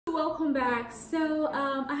Welcome back. So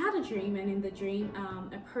I had a dream, and in the dream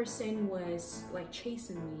a person was like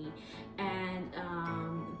chasing me, and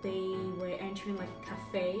they were entering like a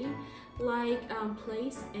cafe like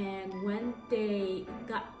place, and when they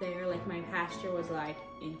got there, like my pastor was like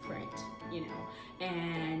in front, you know,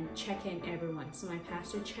 and checking everyone. So my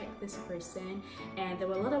pastor checked this person, and there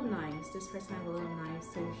were a lot of knives. This person had a lot of knives,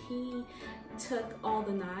 so he took all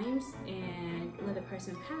the knives and let the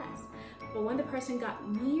person pass. But when the person got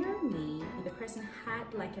near me, the person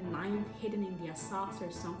had like a knife hidden in their socks or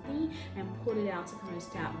something and pulled it out to come and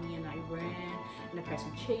stab me, and I ran, and the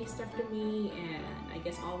person chased after me, and I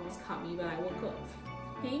guess almost caught me, but I woke up.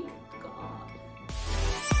 Thank God.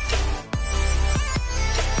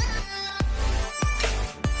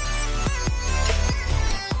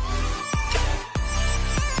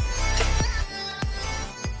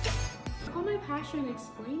 I called my pastor and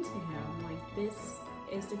explained to him, like, this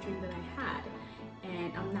is the dream that I had,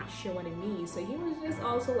 and I'm not sure what it means. So he was just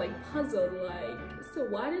also like puzzled, like, so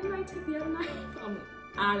why didn't I take the other knife?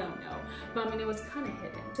 I don't know, but I mean, it was kind of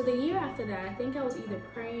hidden. So the year after that, I think I was either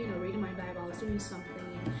praying or reading my Bible. I was doing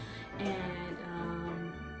something, and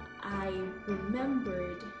I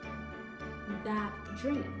remembered that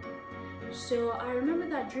dream. So I remember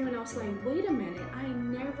that dream, and I was like, wait a minute, I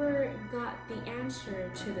never got the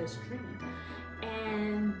answer to this dream.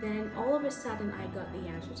 And then all of a sudden I got the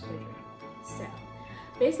answer to the dream. So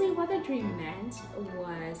basically what the dream meant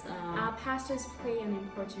was our pastors play an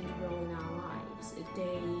important role in our lives.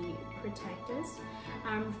 They protect us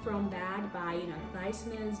from bad by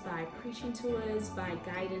advising us, by preaching to us, by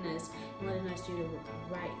guiding us, and letting us do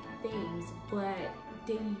the right things. But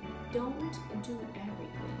they don't do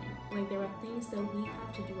everything. Like, there are things that we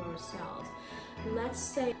have to do ourselves. Let's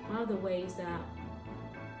say one of the ways that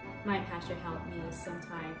my pastor helped me is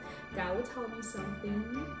sometimes God will tell me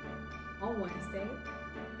something on Wednesday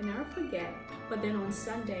and I'll forget, but then on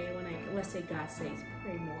Sunday when let's say God says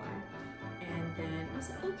pray more, and then I was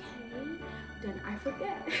like, okay, then I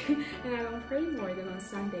forget and I don't pray more. Then on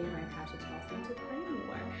Sunday my pastor tells me to pray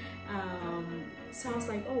more. So I was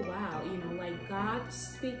like, oh wow, like God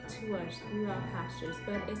speak to us through our pastors,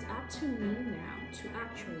 but it's up to me now to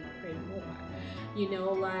actually pray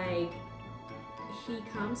more. Like, he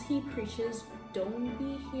comes, he preaches, don't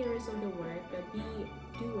be hearers of the word, but be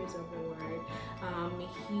doers of the word.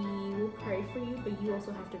 He will pray for you, but you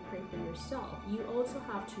also have to pray for yourself. You also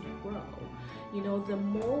have to grow. The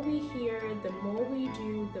more we hear, the more we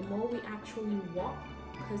do, the more we actually walk,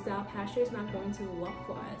 because our pastor is not going to walk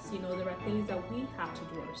for us. There are things that we have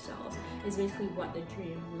to do ourselves, is basically what the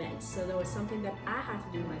dream meant. So there was something that I had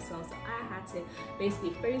to do myself. So I had to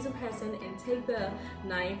basically face the person and take the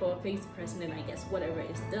knife, or face the person, and I guess whatever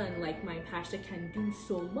is done. Like, my pastor can do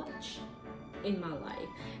so much in my life,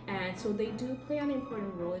 and so they do play an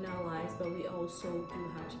important role in our lives, but we also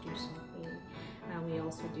do have to do something. We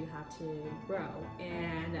also do have to grow,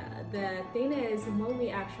 and the thing is, when we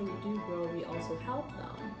actually do grow, we also help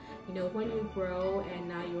them. When you grow and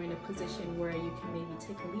now you're in a position where you can maybe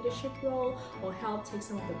take a leadership role or help take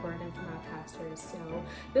some of the burden from our pastors. So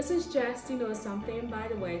this is just something, by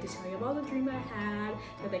the way, to tell you about the dream I had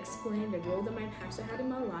that explained the role that my pastor had in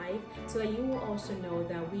my life, so that you will also know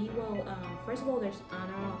that we will first of all, there's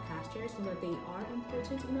honor our pastors, so that they are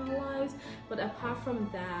important in our lives, but apart from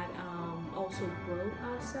that, also grow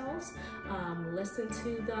ourselves, listen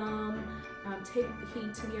to them, take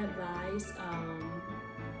heed to the advice,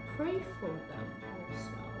 pray for them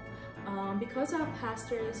also. Because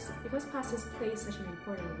pastors play such an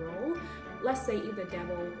important role, let's say if the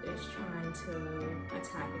devil is trying to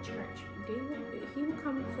attack a church, he will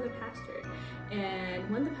come for the pastor, and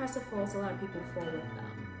when the pastor falls, a lot of people fall with them.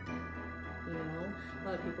 A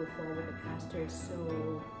lot of people fall with the pastor.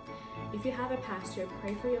 So if you have a pastor,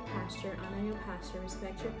 pray for your pastor, honor your pastor,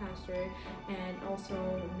 respect your pastor, and also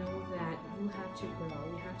know that you have to grow.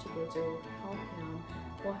 You have to grow to help him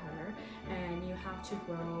or her, and you have to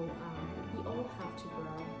grow. We all have to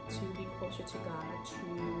grow to be closer to God,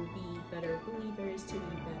 to be better believers, to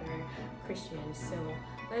be better Christians. So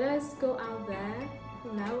let us go out there,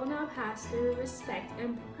 love on our pastor, respect,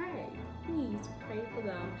 and pray. Please pray for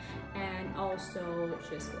them, and also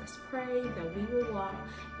just let's pray that we will walk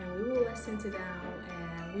and we will listen to them,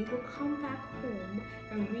 and we will come back home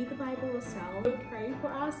and read the Bible ourselves, pray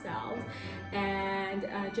for ourselves, and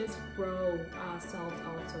just grow ourselves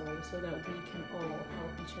also, so that we can all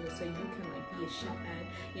help each other. So you can like be a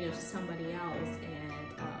shepherd, to somebody else,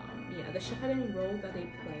 and yeah, the shepherding role that they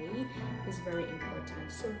play is very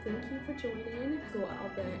important. So thank you for joining. Go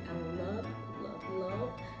out there and love,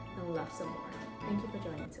 and love some more. Thank you for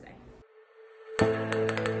joining today.